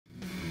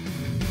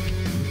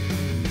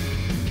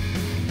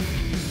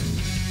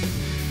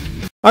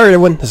Alright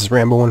everyone, this is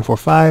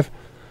Rambo145.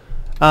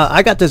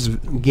 I got this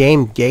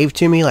game gave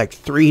to me like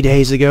 3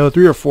 days ago,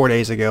 3 or 4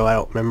 days ago, I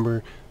don't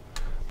remember.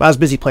 But I was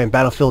busy playing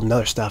Battlefield and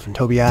other stuff and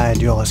Tobii and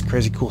do all this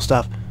crazy cool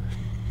stuff.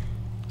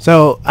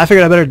 So I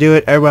figured I better do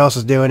it, everybody else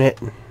is doing it.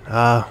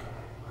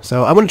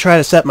 So I'm going to try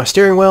to set my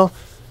steering wheel.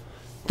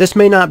 This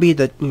may not be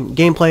the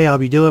gameplay I'll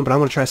be doing, but I'm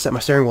going to try to set my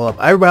steering wheel up.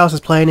 Everybody else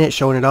is playing it,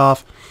 showing it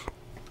off.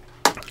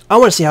 I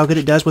want to see how good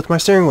it does with my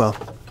steering wheel.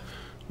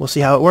 We'll see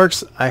how it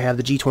works. I have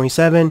the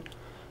G27.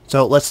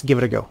 So let's give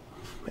it a go.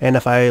 And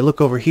if I look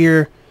over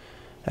here,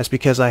 that's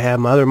because I have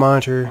my other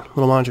monitor,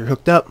 little monitor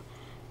hooked up,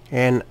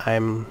 and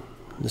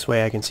this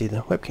way I can see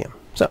the webcam.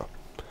 So,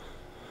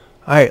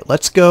 alright,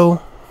 let's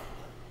go.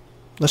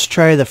 Let's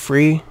try the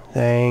free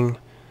thing.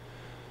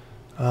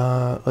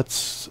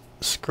 Let's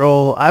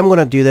scroll. I'm going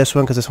to do this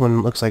one because this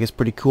one looks like it's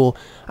pretty cool.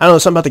 I don't know,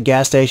 something about the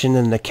gas station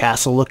and the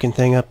castle looking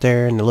thing up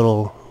there and the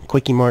little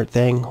Quickie Mart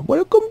thing.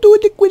 Welcome to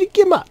the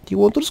Quickie Mart. You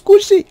want to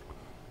squishy?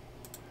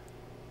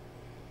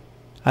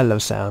 I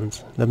love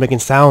sounds. Love making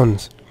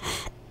sounds.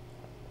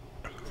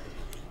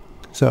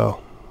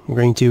 So, we're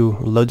going to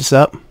load this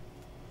up.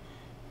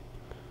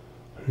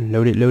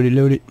 Load it, load it,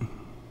 load it.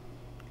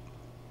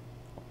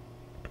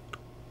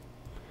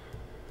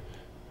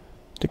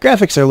 The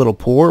graphics are a little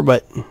poor,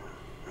 but,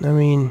 I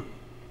mean,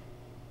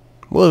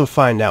 we'll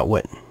find out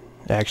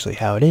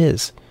how it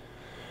is.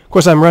 Of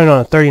course, I'm running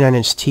on a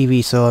 39-inch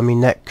TV, so, I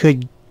mean, that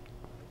could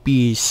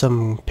be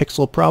some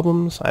pixel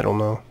problems. I don't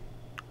know.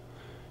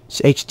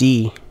 It's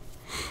HD.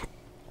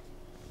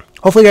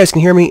 Hopefully you guys can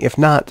hear me. If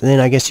not,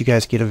 then I guess you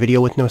guys get a video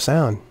with no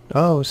sound.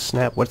 Oh,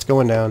 snap. What's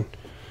going down?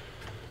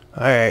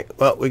 Alright,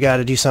 well, we got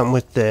to do something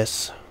with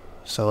this.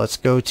 So let's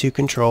go to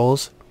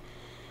controls.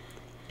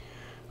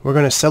 We're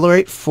going to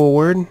accelerate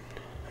forward. And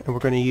we're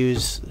going to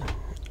use...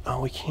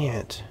 Oh, we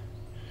can't.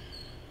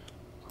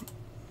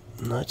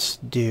 Let's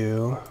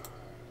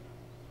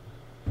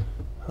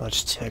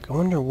check. I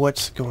wonder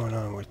what's going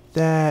on with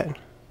that.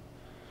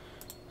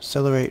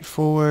 Accelerate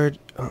forward.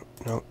 Oh,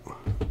 no.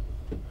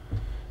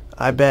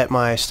 I bet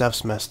my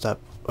stuff's messed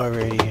up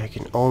already. I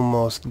can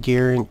almost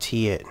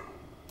guarantee it.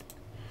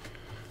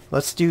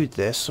 Let's do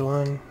this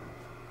one.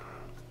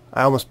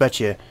 I almost bet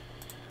you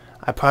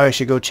I probably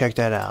should go check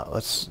that out.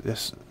 Let's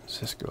just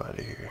go out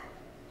of here.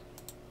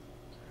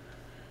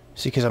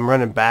 See, because I'm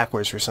running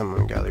backwards for some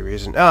ungodly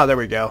reason. Oh, there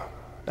we go.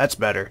 That's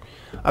better.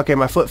 Okay,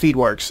 my foot feed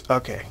works.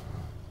 Okay.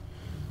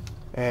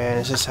 And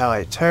this is how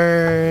I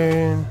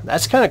turn.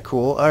 That's kind of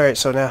cool. Alright,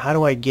 so now how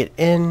do I get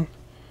in?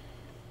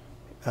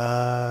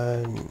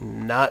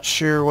 Not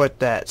sure what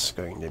that's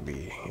going to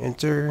be.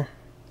 Enter.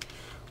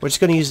 We're just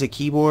going to use the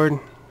keyboard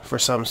for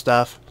some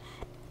stuff.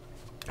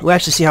 We'll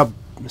actually see how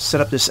set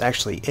up this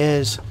actually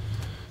is.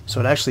 So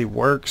it actually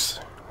works.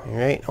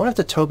 Alright. I wonder if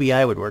the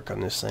Tobii would work on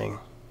this thing.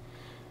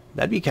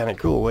 That'd be kind of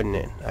cool, wouldn't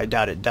it? I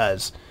doubt it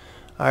does.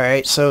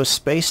 Alright, so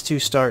space to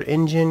start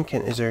engine.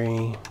 Is there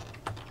any...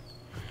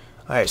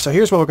 Alright, so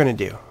here's what we're going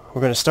to do.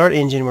 We're going to start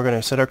engine. We're going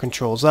to set our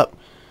controls up.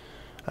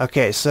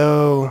 Okay,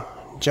 so...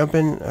 Jump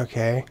in,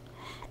 okay.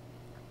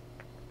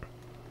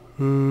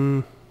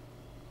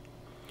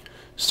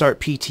 Start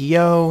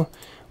PTO.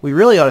 We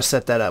really ought to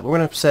set that up. We're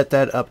going to set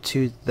that up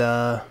to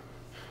the...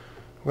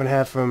 We're going to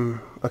have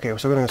from... Okay,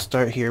 so we're going to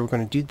start here. We're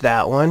going to do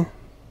that one.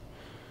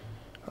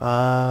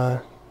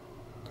 Let's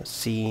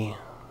see.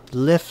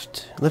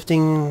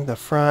 Lifting the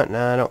front.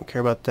 Nah, I don't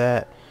care about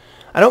that.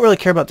 I don't really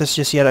care about this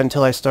just yet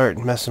until I start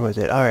messing with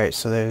it. Alright,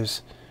 so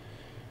there's...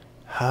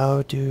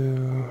 How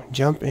to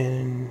jump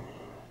in...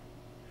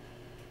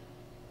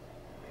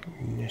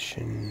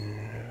 Ignition.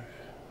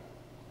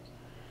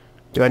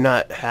 Do I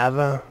not have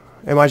a...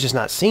 Am I just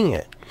not seeing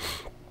it?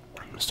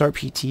 Start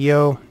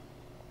PTO.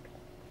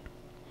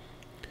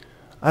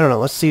 I don't know.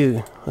 Let's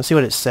see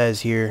what it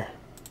says here.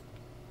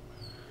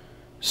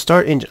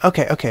 Start engine.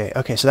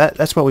 Okay. So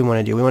that's what we want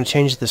to do. We want to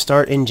change the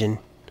start engine.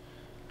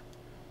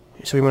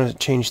 So we want to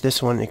change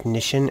this one,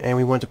 ignition, and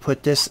we want to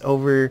put this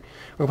over...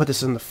 We're going to put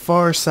this on the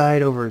far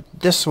side over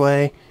this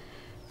way.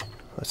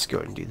 Let's go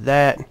ahead and do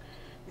that.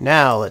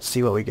 Now, let's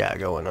see what we got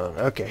going on.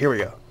 Okay, here we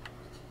go.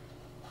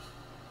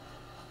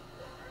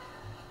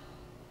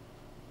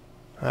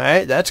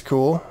 Alright, that's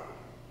cool.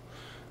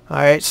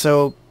 Alright,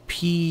 so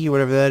P,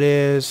 whatever that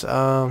is,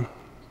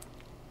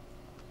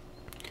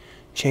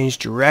 change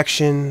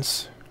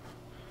directions.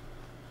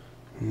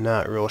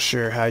 Not real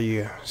sure how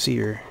you see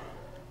your...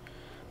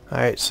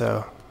 Alright,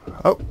 so...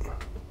 Oh!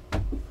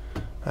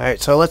 Alright,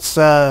 so let's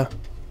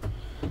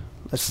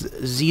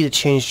Z to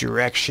change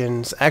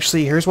directions.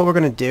 Actually, here's what we're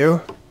going to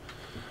do.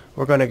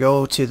 We're going to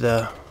go to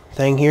the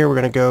thing here. We're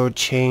going to go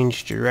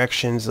change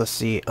directions. Let's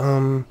see.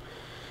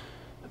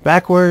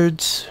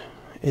 Backwards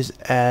is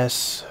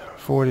S.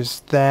 Forward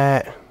is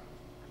that.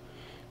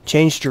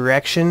 Change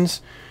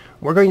directions.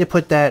 We're going to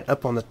put that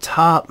up on the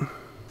top.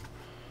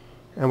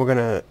 And we're going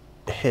to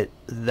hit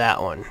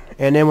that one.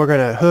 And then we're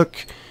going to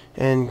hook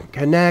and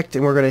connect.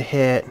 And we're going to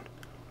hit...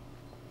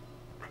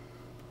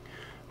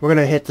 We're going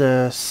to hit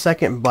the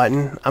second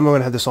button. I'm going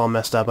to have this all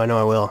messed up. I know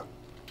I will.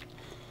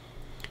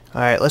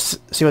 Alright, let's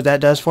see what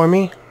that does for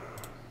me.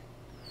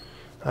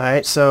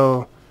 Alright,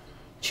 so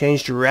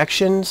change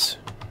directions.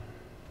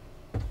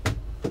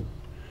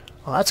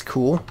 Oh, that's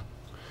cool.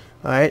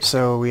 Alright,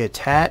 so we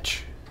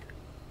attach.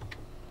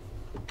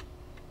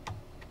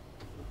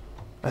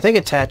 I think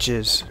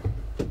attaches.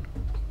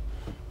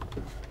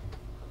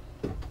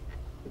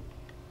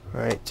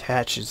 Alright,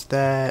 attaches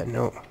that.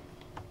 No.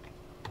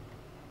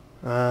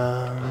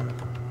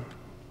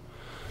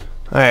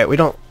 Alright, we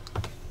don't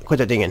quit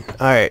that thing in.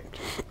 Alright.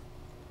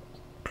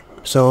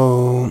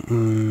 So,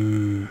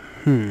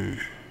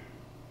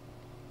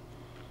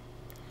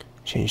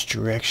 change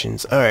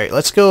directions. Alright,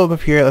 let's go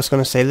up here. Let's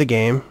go save the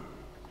game.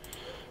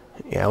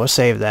 Yeah, we'll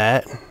save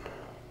that.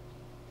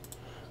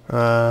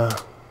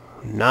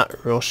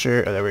 Not real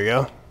sure. Oh, there we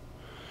go.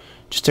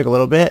 Just took a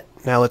little bit.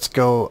 Now let's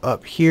go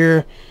up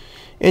here.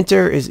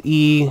 Enter is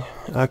E.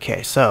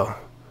 Okay, so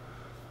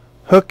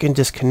hook and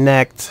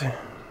disconnect.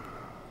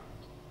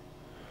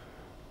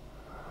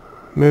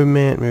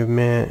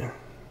 Movement.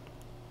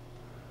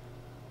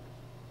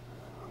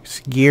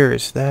 Gear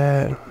is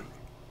that.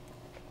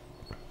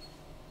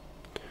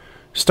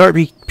 Start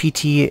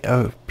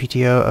PTO.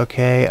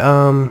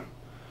 Okay.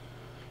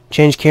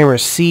 Change camera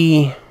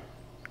C.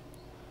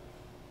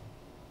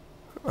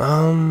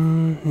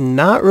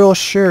 Not real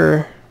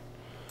sure.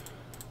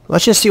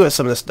 Let's just see what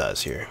some of this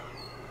does here.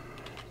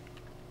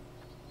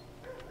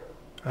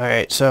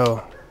 Alright,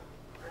 so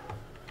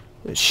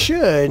it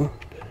should.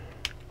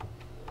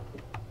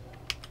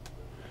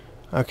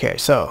 Okay,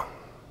 so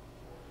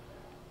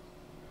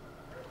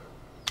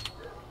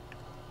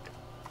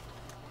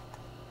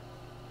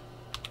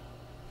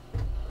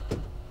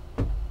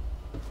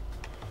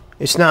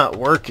it's not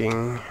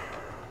working.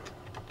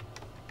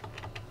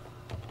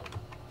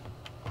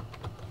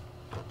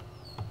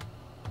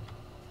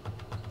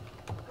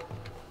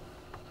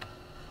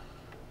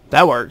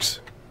 That works.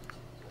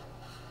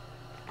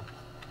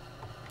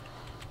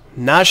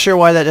 Not sure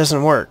why that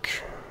doesn't work.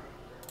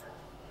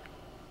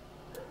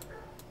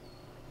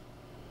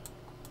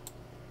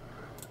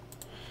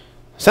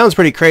 Sounds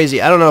pretty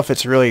crazy. I don't know if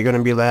it's really going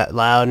to be that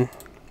loud.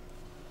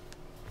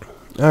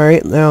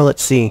 Alright, now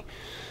let's see.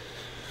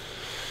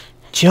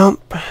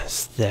 Jump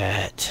is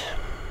that.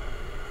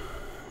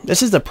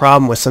 This is the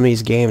problem with some of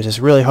these games. It's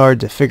really hard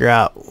to figure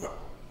out.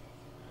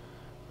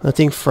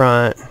 Nothing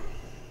front.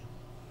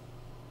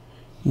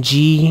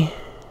 G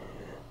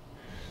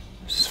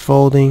is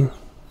folding.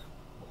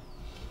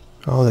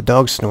 Oh, the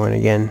dog's snoring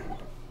again.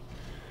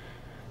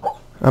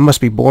 I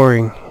must be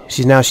boring.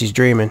 She's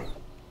dreaming.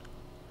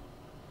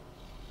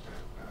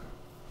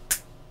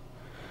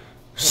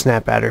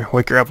 Snap at her.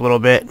 Wake her up a little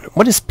bit.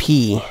 What is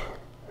P?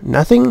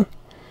 Nothing?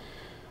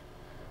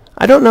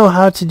 I don't know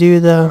how to do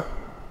the...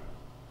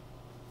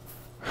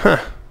 Huh.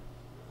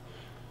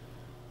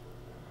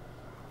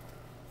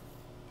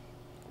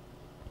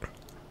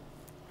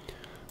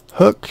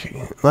 Hook,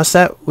 unless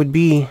that would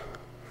be...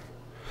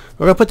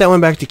 We're going to put that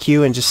one back to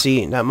Q and just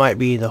see. That might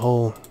be the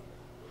whole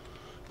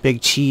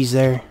big cheese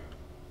there.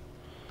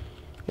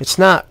 It's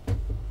not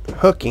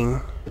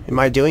hooking. Am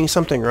I doing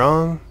something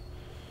wrong?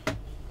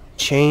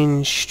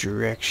 Change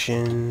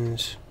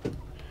directions.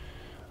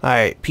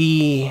 Alright,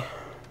 P.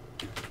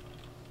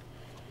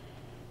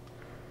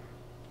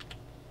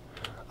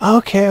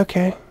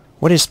 Okay.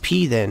 What is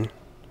P then?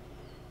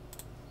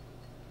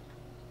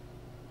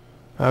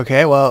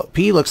 Okay, well,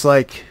 P looks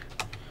like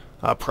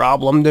a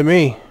problem to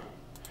me.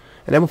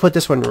 And then we'll put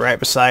this one right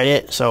beside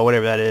it, so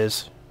whatever that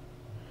is.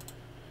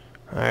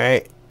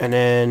 Alright, and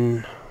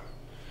then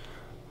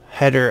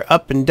header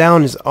up and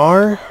down is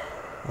R.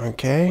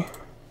 Okay.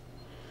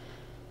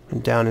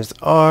 And down is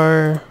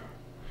R.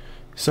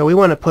 So we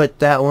want to put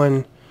that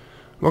one.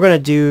 We're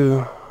going to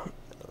do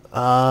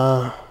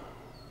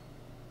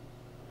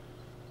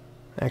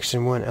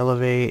action 1,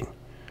 elevate.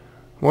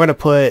 We're going to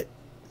put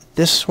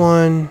this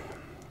one.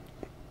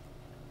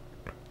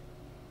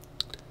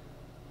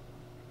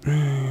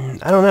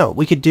 I don't know.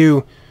 We could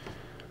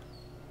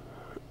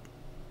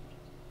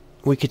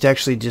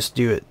actually just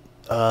do it.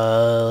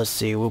 Let's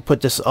see. We'll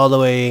put this all the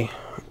way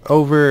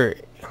over.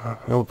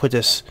 We'll put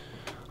this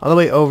all the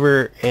way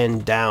over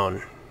and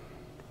down.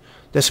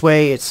 This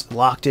way it's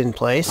locked in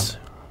place.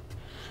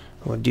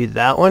 We'll do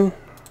that one.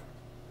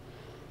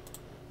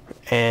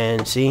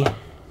 And see.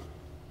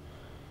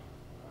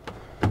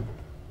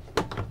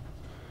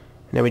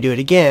 And then we do it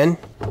again.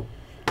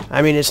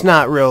 I mean, it's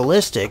not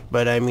realistic,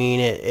 but I mean,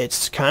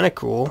 it's kind of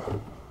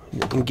cool.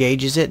 It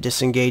engages it,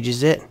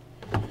 disengages it.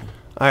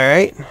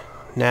 Alright,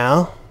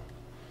 now,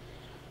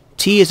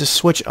 T is a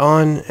switch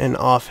on and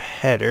off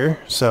header,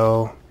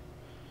 so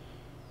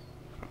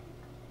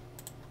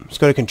let's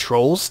go to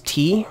controls,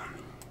 T.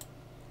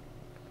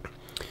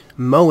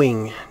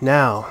 Mowing,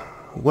 now,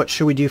 what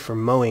should we do for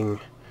mowing?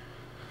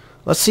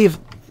 Let's see if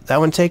that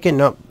one taken.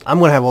 Nope, I'm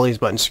going to have all these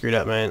buttons screwed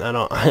up, man.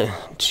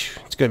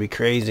 It's going to be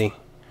crazy.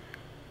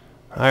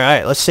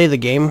 Alright, let's save the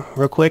game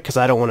real quick because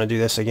I don't want to do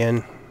this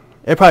again.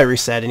 It probably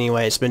reset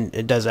anyway.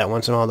 It does that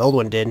once in a while. The old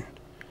one did.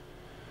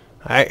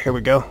 Alright, here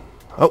we go.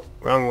 Oh,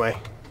 wrong way.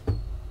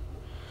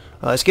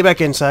 Let's get back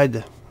inside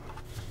the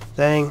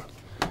thing.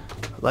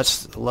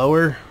 Let's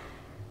lower.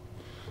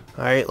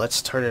 Alright,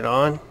 let's turn it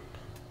on.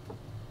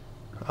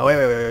 Oh,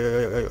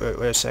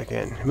 wait a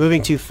second.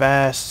 Moving too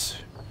fast.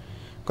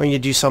 Going to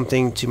do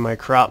something to my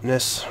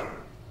cropness.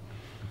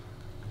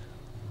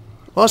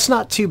 Well, it's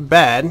not too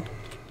bad.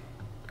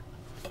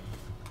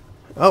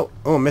 Oh,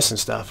 I'm missing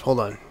stuff. Hold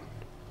on.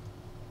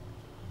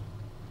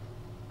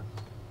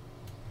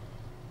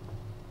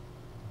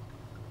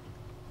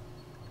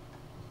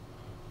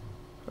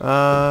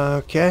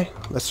 Okay,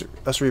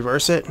 let's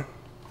reverse it.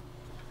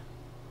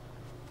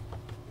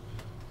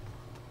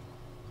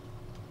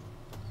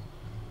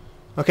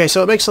 Okay,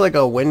 so it makes it like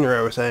a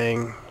windrow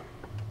thing.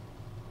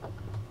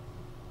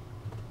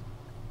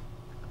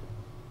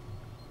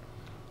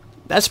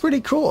 That's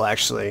pretty cool,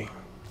 actually.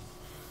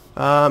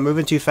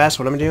 Moving too fast.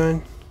 What am I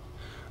doing?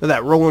 Look at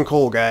that rolling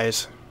coal,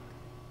 guys.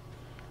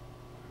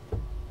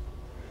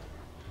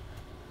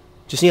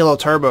 Just need a little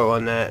turbo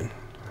on that.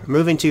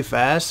 Moving too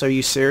fast? Are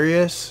you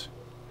serious?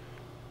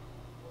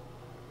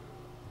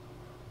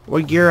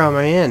 What gear am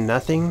I in?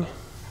 Nothing?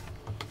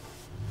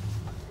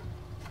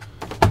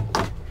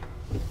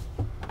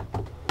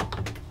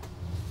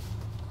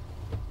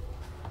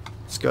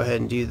 Let's go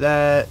ahead and do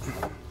that.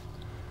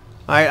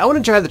 Alright, I want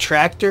to drive the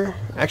tractor.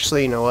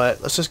 Actually, you know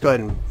what? Let's just go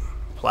ahead and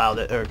plow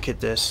it, or kit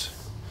this.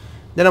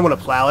 Then I'm going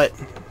to plow it.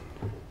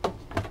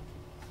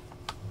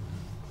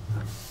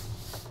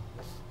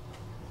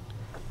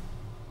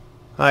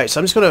 Alright, so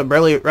I'm just going to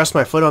barely rest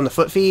my foot on the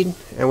foot feed,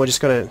 and we're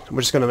just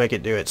gonna make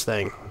it do its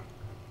thing.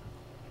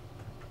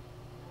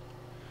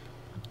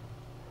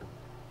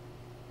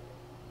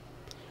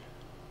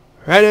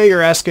 I know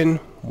you're asking,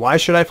 why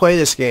should I play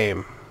this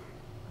game?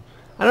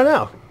 I don't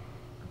know.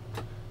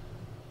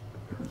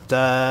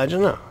 I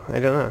don't know. I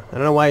don't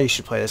know why you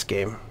should play this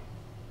game.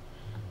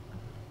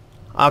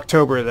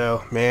 October,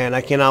 though. Man, I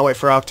cannot wait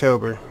for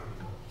October.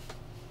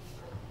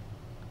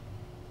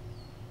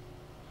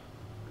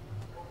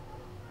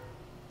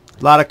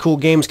 A lot of cool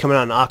games coming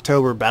out in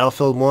October.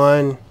 Battlefield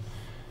 1.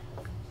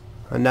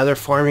 Another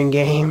farming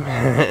game.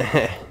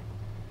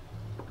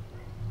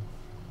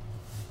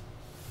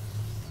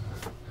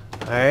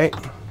 Alright.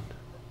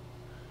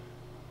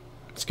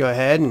 Let's go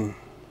ahead and...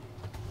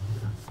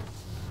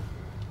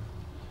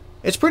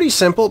 It's pretty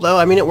simple, though.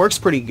 I mean, it works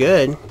pretty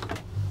good.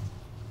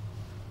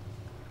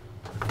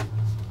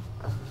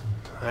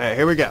 Alright,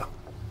 here we go.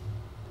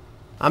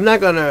 I'm not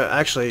gonna...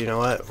 Actually, you know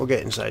what? We'll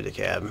get inside the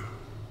cab.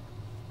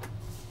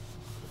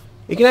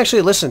 You can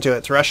actually listen to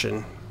it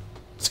threshing.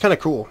 It's kind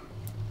of cool.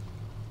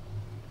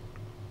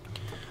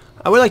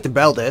 I would like to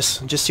build this,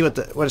 just see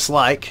what it's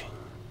like.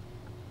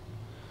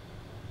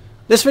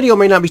 This video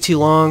may not be too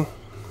long,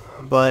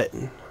 but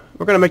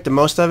we're gonna make the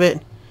most of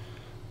it,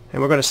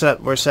 and we're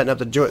setting up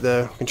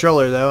the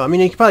controller though. I mean,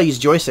 you can probably use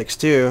joysticks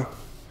too.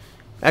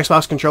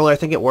 Xbox controller, I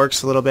think it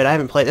works a little bit. I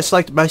haven't played. This is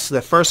like basically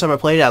the first time I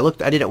played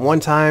it. I did it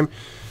one time,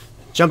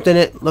 jumped in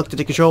it, looked at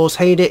the controls,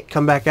 hated it,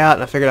 come back out,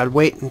 and I figured I'd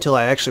wait until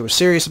I actually was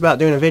serious about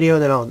doing a video,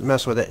 and then I'll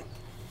mess with it.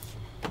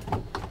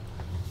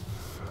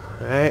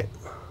 Alright.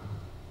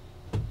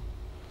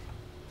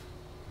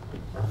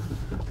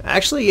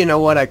 Actually, you know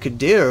what I could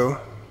do?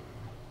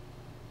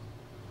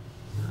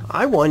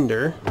 I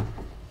wonder...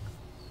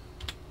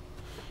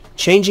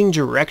 Changing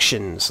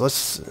directions. Let's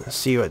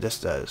see what this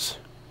does.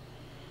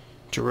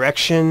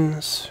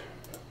 Directions.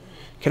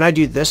 Can I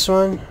do this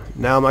one?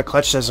 No, my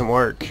clutch doesn't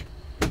work.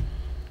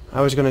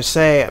 I was gonna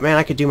say, man,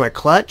 I could do my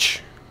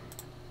clutch,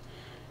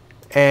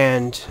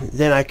 and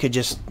then I could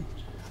just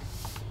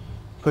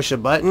push a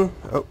button.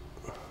 Oh,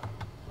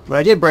 but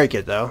I did break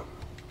it though.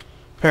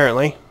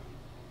 Apparently.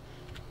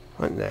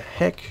 What in the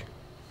heck?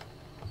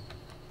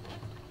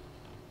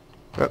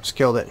 Oops,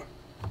 killed it.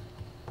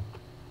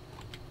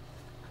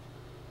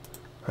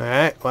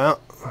 Alright, well.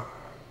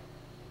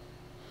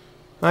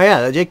 Oh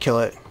yeah, that did kill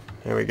it.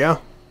 There we go.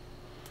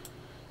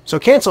 So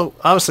cancel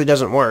obviously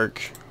doesn't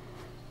work.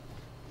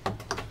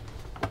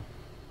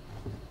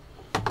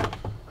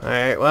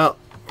 Alright, well,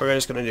 we're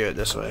just going to do it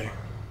this way.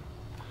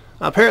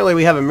 Apparently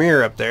we have a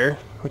mirror up there,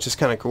 which is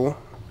kind of cool.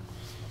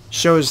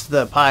 Shows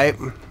the pipe.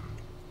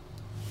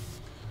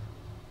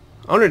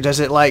 I wonder, does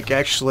it like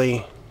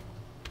actually...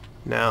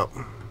 No.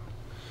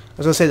 I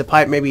was going to say the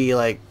pipe maybe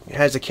like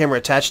has a camera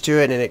attached to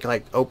it and it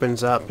like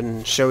opens up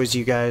and shows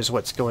you guys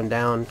what's going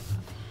down.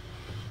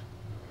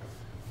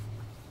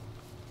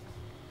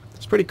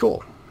 It's pretty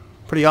cool.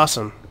 Pretty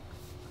awesome.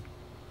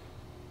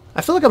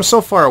 I feel like I'm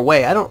so far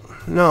away. I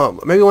don't know.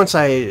 Maybe once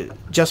I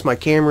adjust my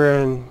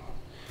camera and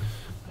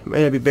it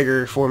may be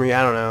bigger for me.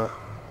 I don't know.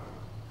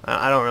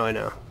 I don't really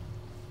know.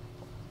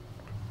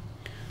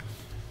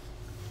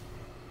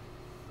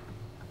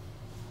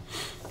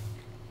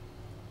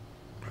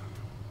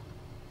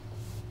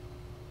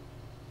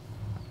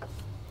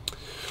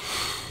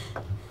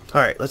 All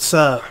right, let's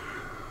go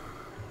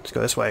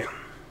this way.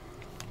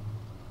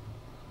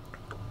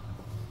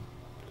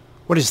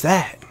 What is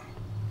that?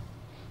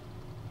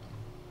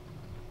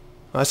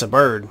 Oh, that's a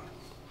bird.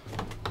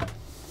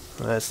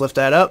 Let's lift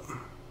that up.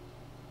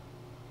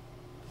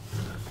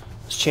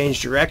 Let's change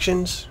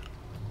directions.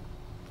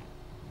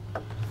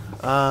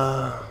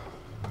 Yeah,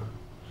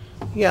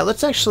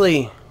 let's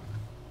actually...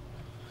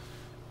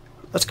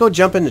 let's go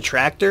jump in the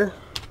tractor.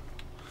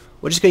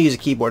 We're just going to use a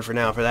keyboard for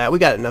now for that. We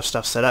got enough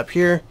stuff set up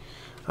here.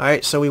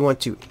 Alright, so we want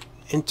to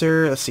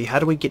enter. Let's see, how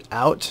do we get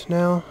out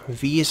now?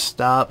 V is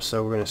stop,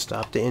 so we're going to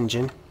stop the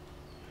engine.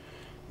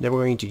 Then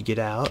we're going to get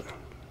out.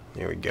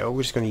 There we go.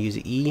 We're just going to use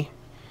E.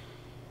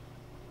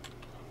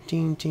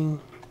 Ding, ding.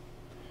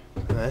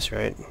 Oh, that's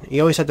right.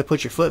 You always have to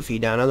put your foot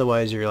feet down,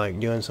 otherwise you're like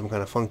doing some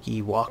kind of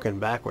funky walking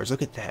backwards.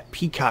 Look at that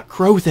peacock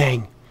crow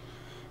thing.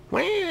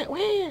 Wah,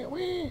 wah,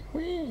 wah,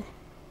 wah.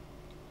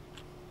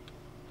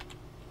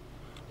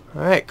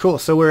 Alright, cool.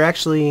 So we're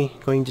actually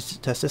going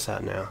to test this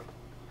out now.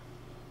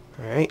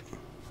 Alright,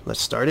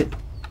 let's start it.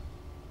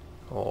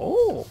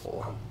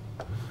 Oh.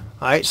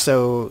 Alright,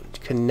 so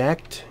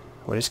connect.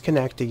 What is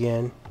connect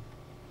again?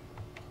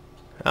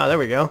 Oh, there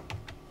we go.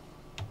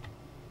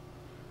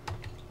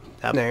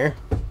 Down there.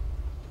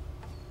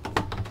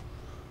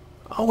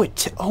 Oh,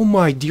 oh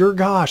my dear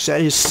gosh,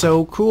 that is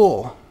so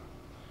cool.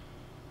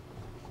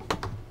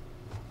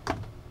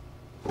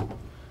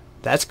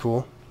 That's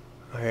cool.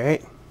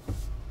 Alright.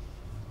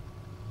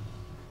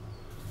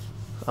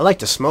 I like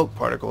the smoke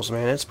particles,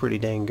 man. That's pretty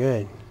dang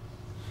good.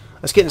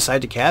 Let's get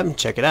inside the cab and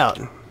check it out.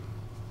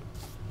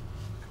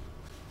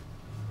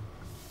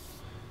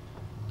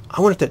 I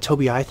wonder if that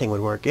Tobii Eye thing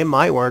would work. It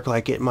might work,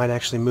 like it might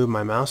actually move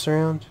my mouse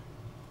around.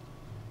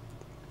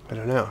 I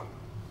don't know.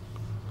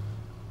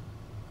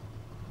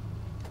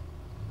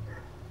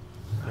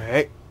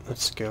 Alright,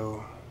 let's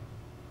go.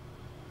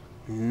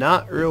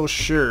 Not real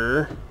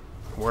sure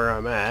where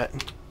I'm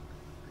at.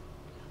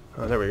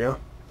 Oh, there we go.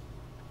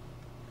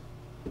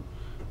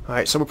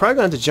 Alright, so we're probably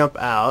going to have to jump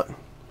out.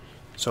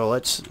 So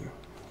let's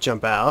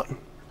jump out.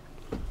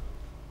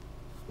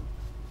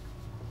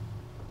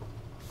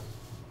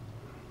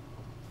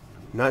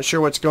 Not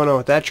sure what's going on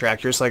with that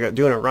tractor. It's like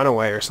doing a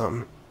runaway or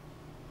something.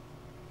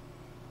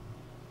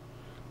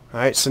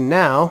 Alright, so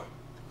now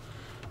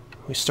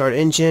we start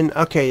engine.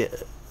 Okay,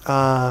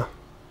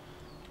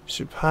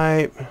 should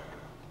pipe.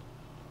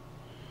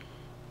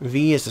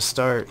 V is the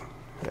start.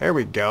 There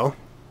we go.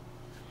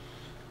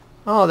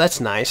 Oh, that's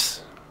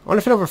nice. I wonder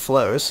if it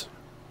overflows.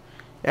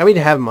 Yeah, we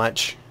didn't have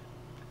much.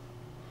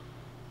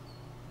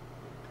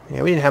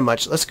 Yeah, we didn't have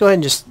much. Let's go ahead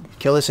and just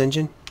kill this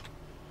engine.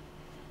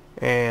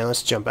 And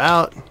let's jump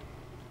out.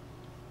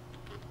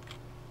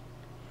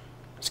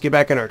 Let's get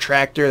back in our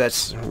tractor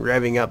that's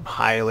revving up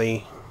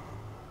highly.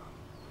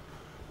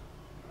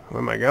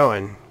 Where am I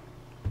going?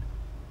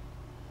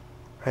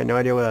 I had no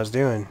idea what I was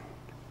doing.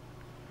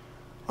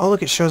 Oh,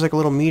 look, it shows like a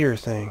little meter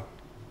thing.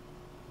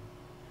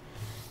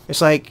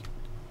 It's like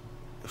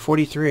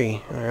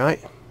 43.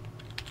 Alright.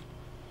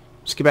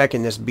 Let's get back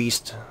in this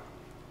beast.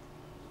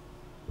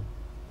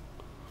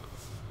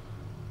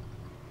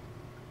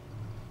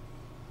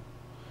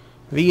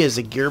 V is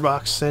the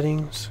gearbox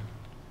settings.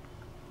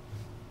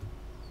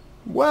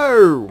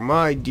 Whoa,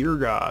 my dear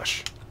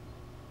gosh.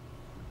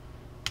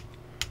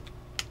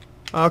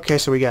 Okay,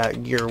 so we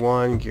got gear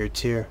 1, gear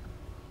 2.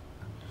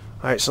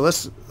 Alright, so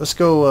let's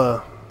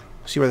go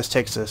see where this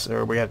takes us, or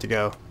where we have to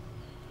go.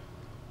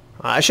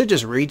 I should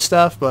just read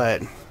stuff,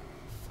 but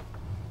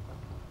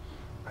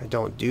I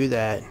don't do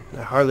that.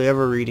 I hardly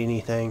ever read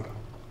anything.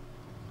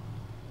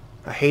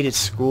 I hated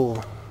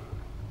school.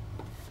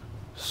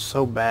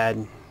 So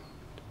bad.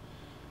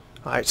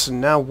 Alright, so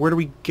now where do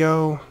we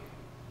go?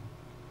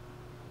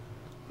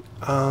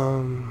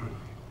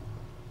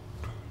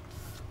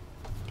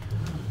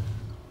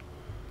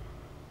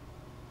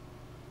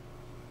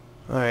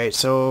 Alright,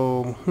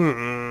 so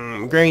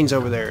grain's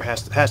over there.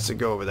 Has to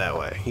go over that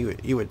way.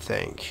 You would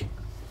think.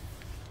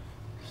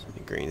 So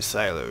grain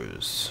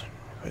silos.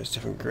 There's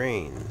different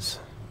grains.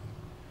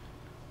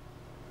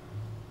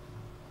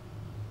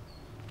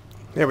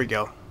 There we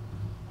go.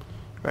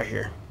 Right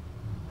here.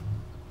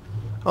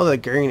 Oh, the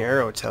green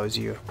arrow tells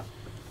you.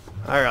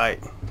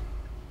 Alright.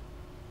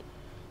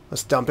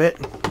 Let's dump it.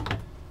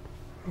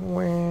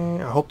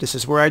 I hope this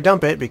is where I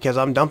dump it, because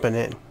I'm dumping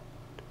it.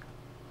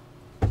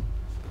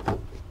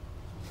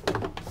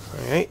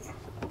 Alright.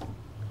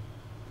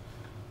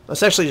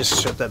 Let's actually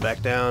just shut that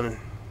back down.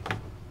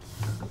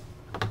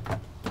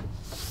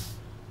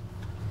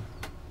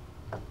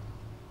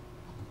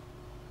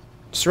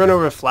 Just run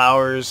over the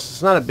flowers.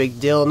 It's not a big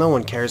deal. No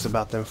one cares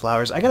about them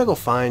flowers. I gotta go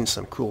find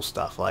some cool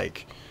stuff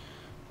like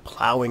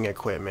plowing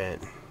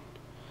equipment.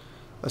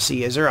 Let's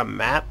see, is there a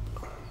map?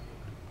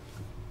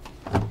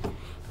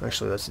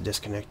 Actually, let's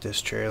disconnect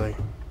this trailer.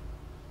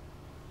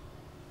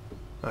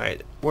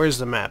 Alright, where's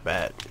the map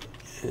at?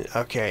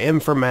 Okay,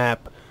 M for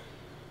map.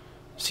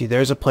 See,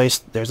 there's a place,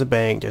 there's a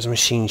bank, there's a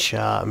machine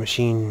shop,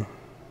 machine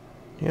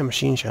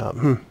shop.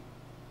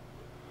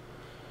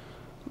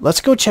 Let's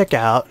go check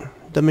out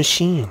the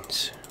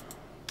machines.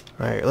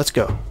 Alright, let's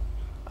go.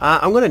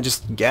 I'm gonna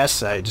just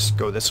guess I just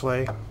go this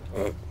way.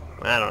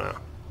 I don't know.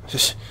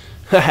 Just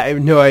I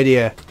have no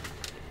idea.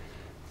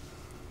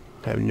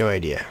 I have no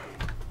idea.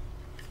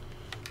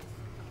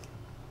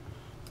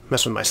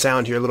 Mess with my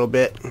sound here a little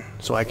bit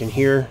so I can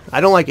hear. I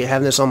don't like it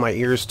having this on my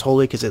ears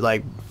totally, because it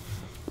like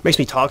makes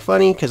me talk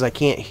funny, because I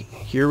can't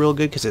hear real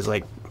good, because it's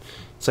like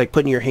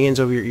putting your hands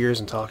over your ears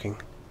and talking.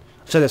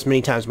 I've said this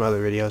many times in my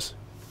other videos.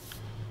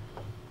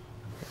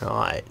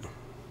 Alright.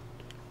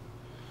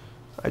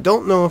 I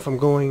don't know if I'm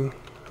going...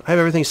 I have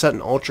everything set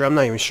in ultra. I'm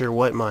not even sure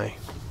what my...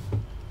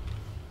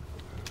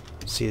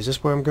 Let's see, is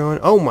this where I'm going?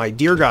 Oh my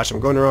dear gosh, I'm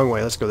going the wrong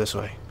way. Let's go this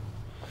way.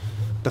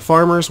 The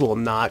farmers will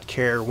not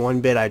care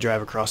one bit I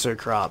drive across their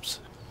crops.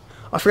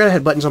 I forgot I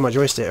had buttons on my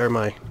joystick, or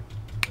my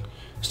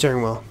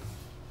steering wheel.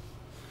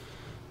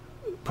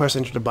 Press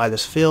enter to buy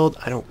this field.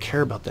 I don't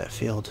care about that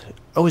field.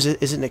 Oh, is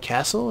it in a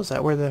castle? Is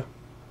that where the...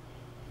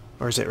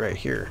 Or is it right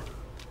here?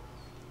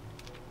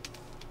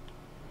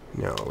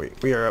 No,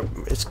 we are up.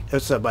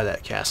 It's up by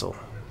that castle.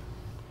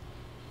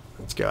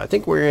 Let's go. I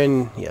think we're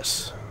in...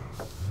 Yes.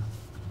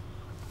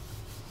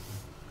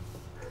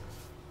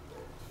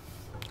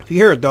 If you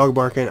hear a dog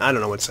barking, I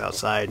don't know what's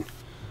outside.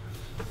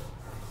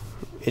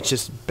 It's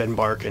just been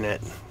barking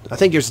at... I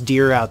think there's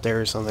deer out there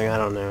or something. I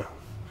don't know.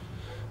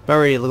 But I'm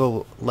ready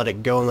to let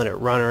it go and let it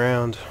run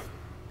around.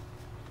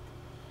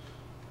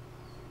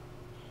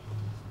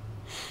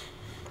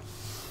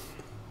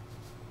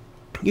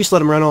 Used to let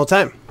them run all the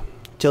time.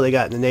 Until they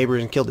got the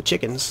neighbors and killed the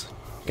chickens.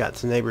 Got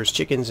the neighbors'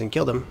 chickens and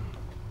killed them.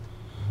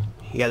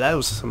 Yeah, that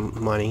was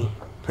some money.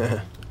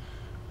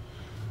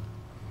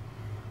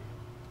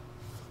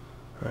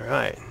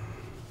 Alright.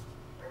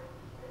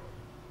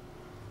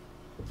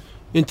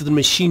 Into the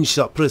machine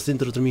shop. Press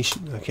into the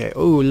machine. Okay.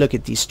 Oh, look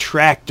at these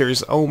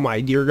tractors. Oh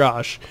my dear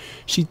gosh.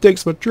 She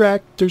thinks my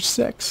tractor's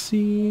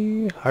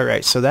sexy.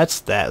 Alright, so that's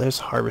that. There's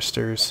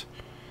harvesters.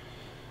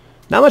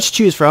 Not much to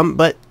choose from,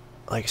 but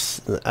like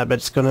I bet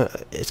it's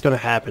gonna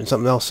happen.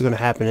 Something else is gonna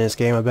happen in this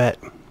game, I bet.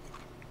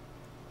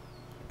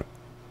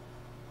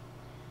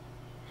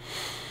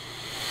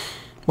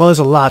 Well, there's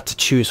a lot to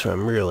choose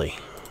from, really.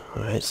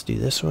 Alright, let's do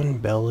this one.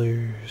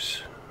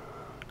 Bellers.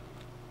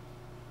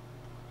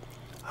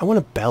 I want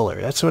a beller.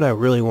 That's what I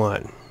really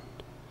want.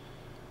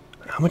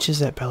 How much is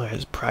that beller?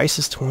 His price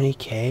is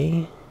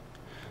 20K.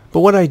 But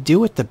what do I do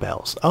with the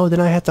bells? Oh, then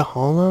I have to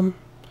haul them?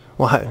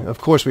 Well, of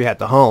course we have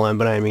to haul them,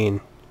 but I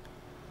mean...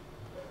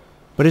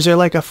 But is there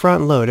like a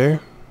front loader?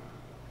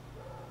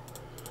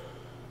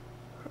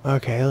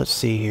 Okay, let's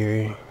see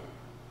here.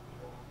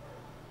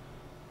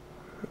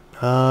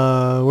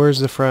 Where's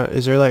the front?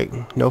 Is there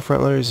like no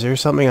front loader? Is there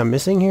something I'm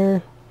missing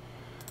here?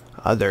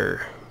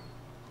 Other.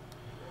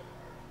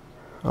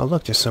 Oh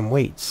look, there's some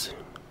weights.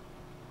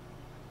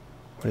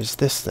 What is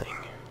this thing?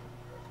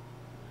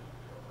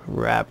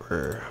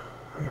 Wrapper.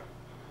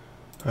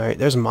 Alright,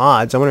 there's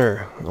mods. I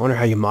wonder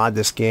how you mod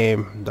this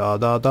game. Da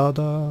da da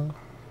da.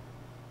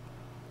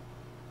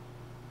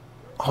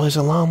 Oh, there's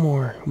a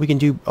lawnmower. We can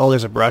do... Oh,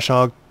 there's a brush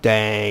hog.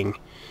 Dang.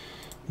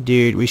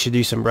 Dude, we should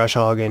do some brush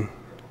hogging.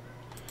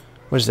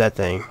 What is that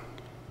thing?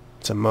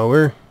 It's a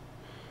mower?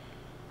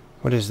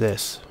 What is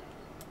this?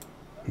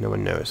 No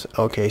one knows.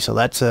 Okay, so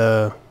that's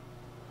a...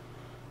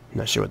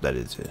 Not sure what that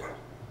is.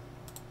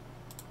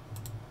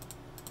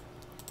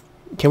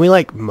 Can we,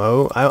 like,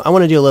 mow? I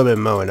want to do a little bit of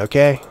mowing,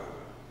 okay?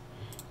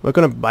 We're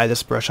going to buy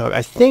this brush hog.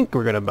 I think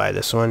we're going to buy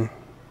this one.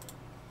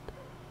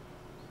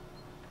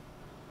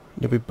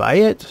 Did we buy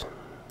it?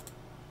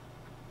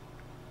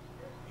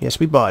 Yes,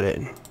 we bought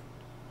it.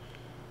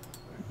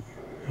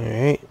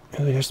 Alright.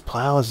 Oh, there's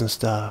plows and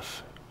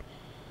stuff.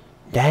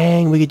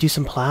 Dang, we could do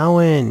some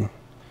plowing.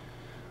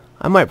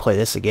 I might play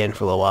this again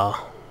for a little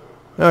while.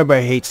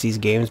 Everybody hates these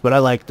games, but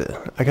I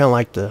kind of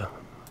like the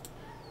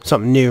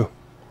something new.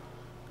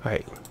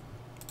 Alright.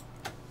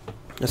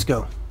 Let's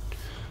go.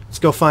 Let's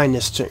go find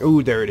this.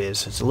 Ooh, there it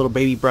is. It's a little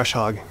baby brush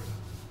hog.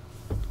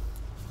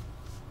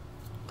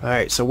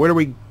 Alright, so where do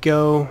we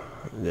go?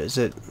 Is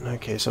it...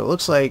 Okay, so it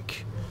looks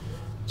like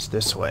it's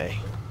this way.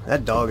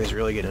 That dog is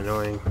really getting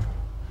annoying.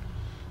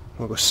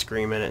 We'll go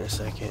scream at it in a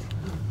second.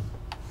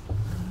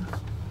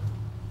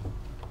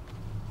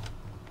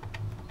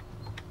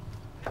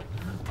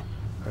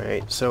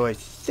 Alright, so I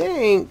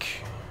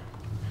think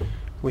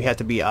we have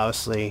to be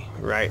obviously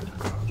right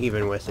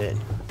even with it.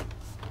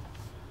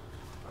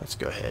 Let's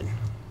go ahead.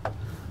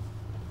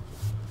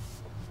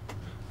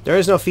 There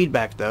is no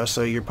feedback though,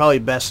 so your probably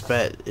best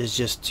bet is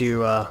just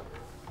to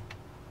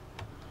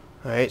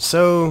alright,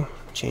 so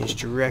change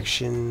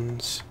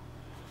directions.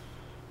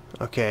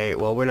 Okay,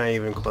 well we're not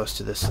even close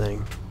to this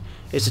thing.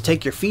 It's to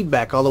take your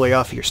feedback all the way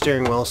off your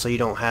steering wheel so you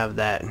don't have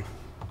that.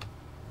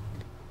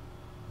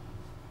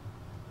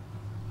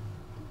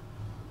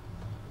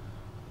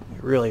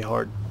 Really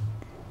hard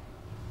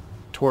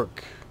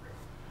torque.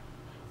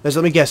 Let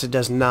me guess, it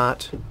does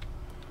not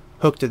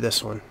hook to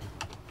this one.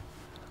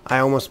 I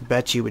almost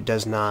bet you it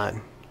does not.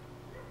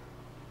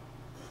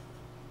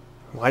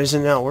 Why does it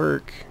not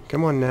work?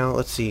 Come on now,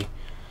 let's see.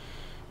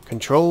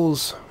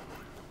 Controls.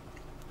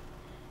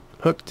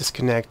 Hook,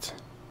 disconnect.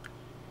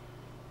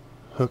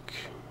 Hook.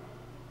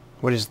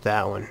 What is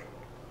that one?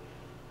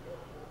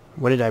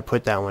 What did I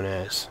put that one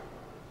as?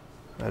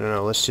 I don't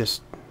know, let's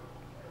just...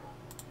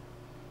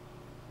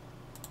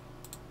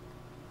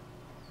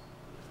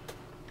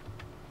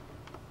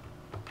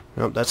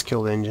 Nope, that's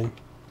killed engine.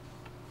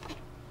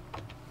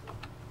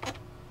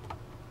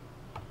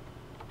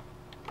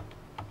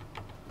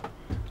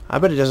 I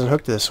bet it doesn't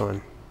hook to this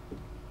one.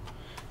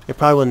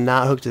 probably will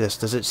not hook to this.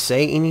 Does it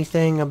say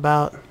anything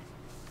about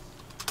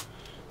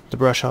the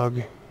brush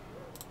hog?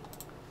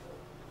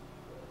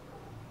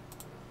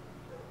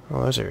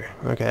 Oh, those are...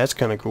 Okay, that's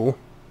kind of cool.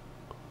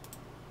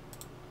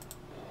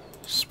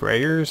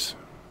 Sprayers.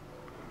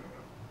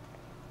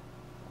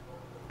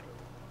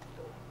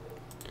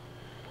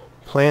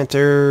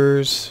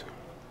 Planters.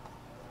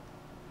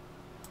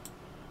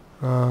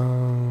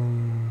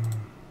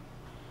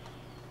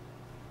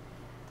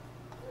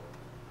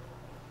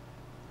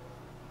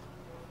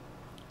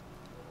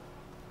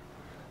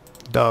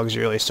 Dog's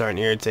really starting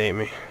to irritate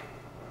me.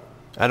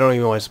 I don't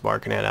even know what's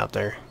barking at out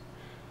there.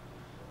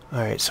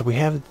 Alright, so we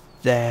have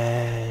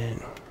that.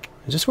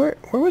 Is this where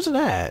was it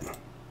at?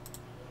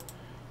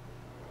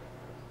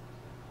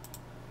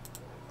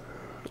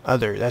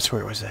 Other, that's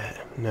where it was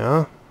at.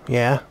 No?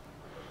 Yeah.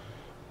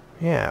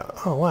 Yeah.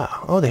 Oh,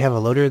 wow. Oh, they have a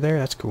loader there?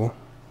 That's cool.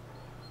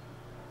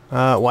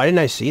 Why didn't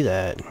I see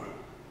that?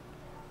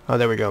 Oh,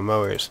 there we go.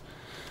 Mowers.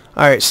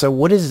 Alright, so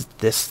what is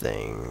this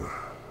thing?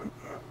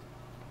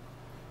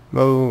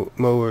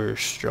 Mower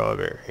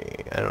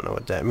strawberry. I don't know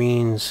what that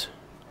means.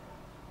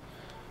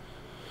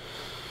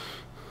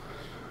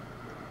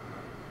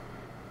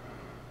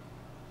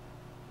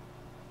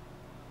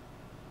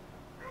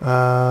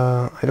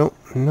 I don't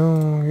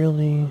know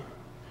really.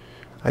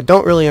 I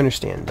don't really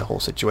understand the whole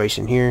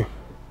situation here.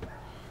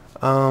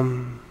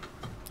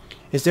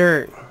 Is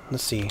there,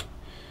 let's see.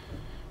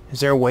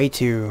 Is there a way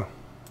to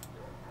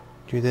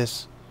do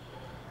this?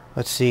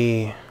 Let's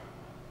see.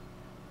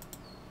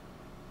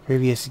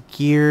 Previous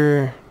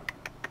gear.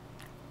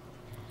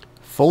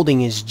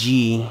 Folding is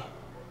G.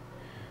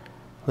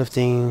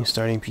 Lifting,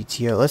 starting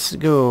PTO. Let's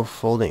go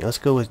folding. Let's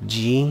go with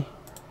G.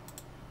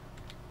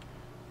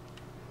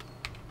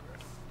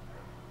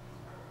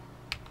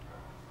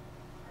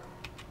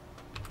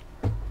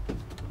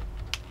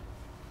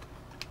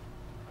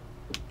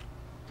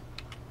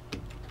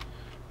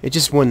 It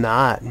just would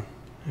not.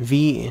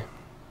 V.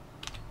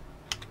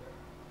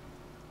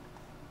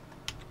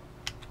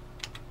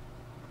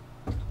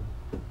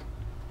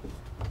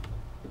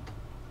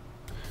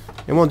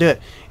 It won't do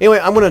it. Anyway,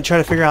 I'm going to try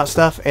to figure out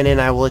stuff, and then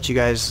I will let you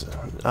guys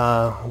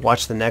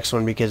watch the next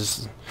one,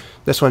 because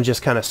this one's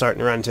just kind of starting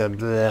to run to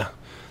bleh.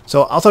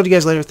 So I'll talk to you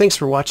guys later. Thanks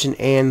for watching,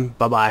 and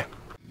bye-bye.